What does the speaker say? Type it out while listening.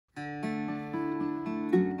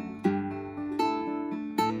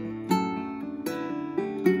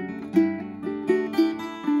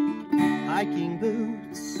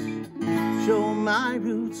my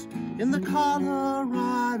roots in the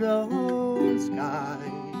Colorado sky.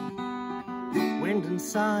 Wind and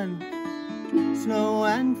sun, snow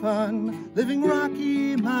and fun, living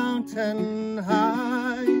Rocky Mountain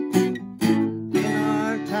high. In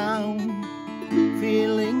our town,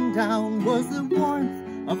 feeling down was the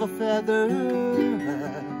warmth of a feather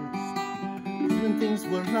rest. When things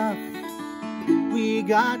were rough, we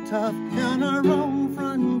got tough on our own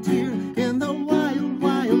frontier in the wild,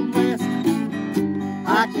 wild west.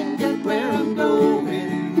 I can get where I'm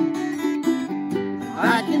going,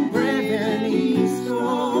 I can brave any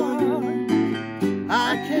storm,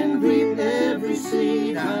 I can reap every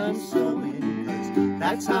seed I'm sowing, 'cause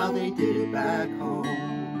that's how they did it back home.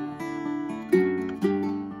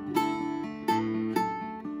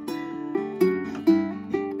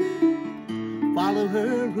 Follow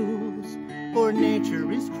her rules, or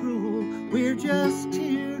nature is cruel. We're just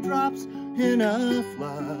teardrops in a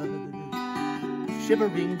flood.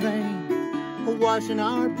 Shivering rain, washing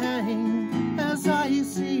our pain as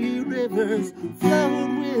icy rivers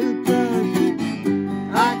flowed with blood.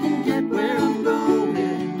 I can get where I'm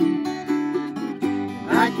going,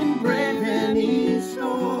 I can brave any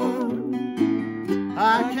storm,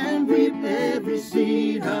 I can reap every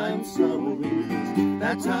seed I'm sowing.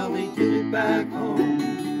 That's how they did it back home.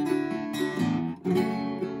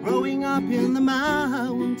 Growing up in the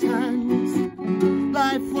mountains,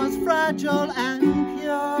 life was fragile and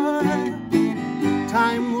pure.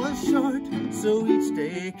 Time was short, so each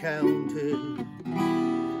day counted,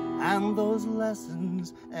 and those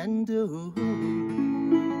lessons endured.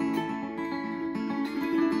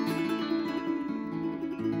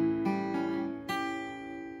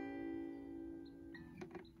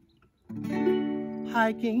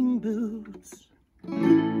 Hiking boots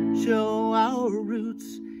show our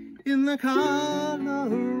roots in the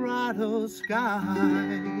Colorado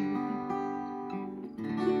sky.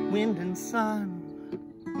 Wind and sun,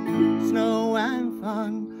 snow and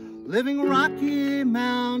fun, living Rocky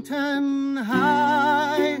Mountain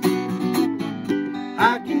high.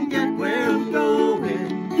 I can get where I'm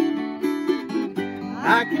going,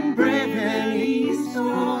 I can brave any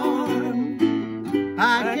storm,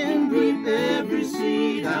 I can reap every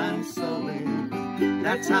seed I'm sowing.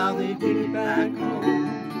 That's how they did it back home.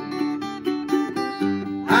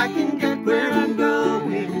 I can get where I'm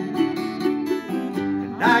going,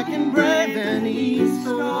 and I can brave any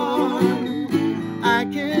storm, I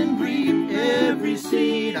can reap every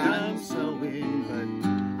seed I'm sowing, but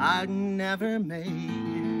I'd never make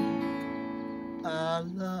it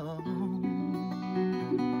alone.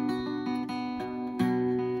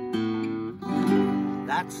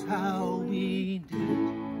 That's how we did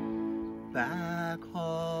it back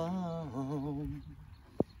home.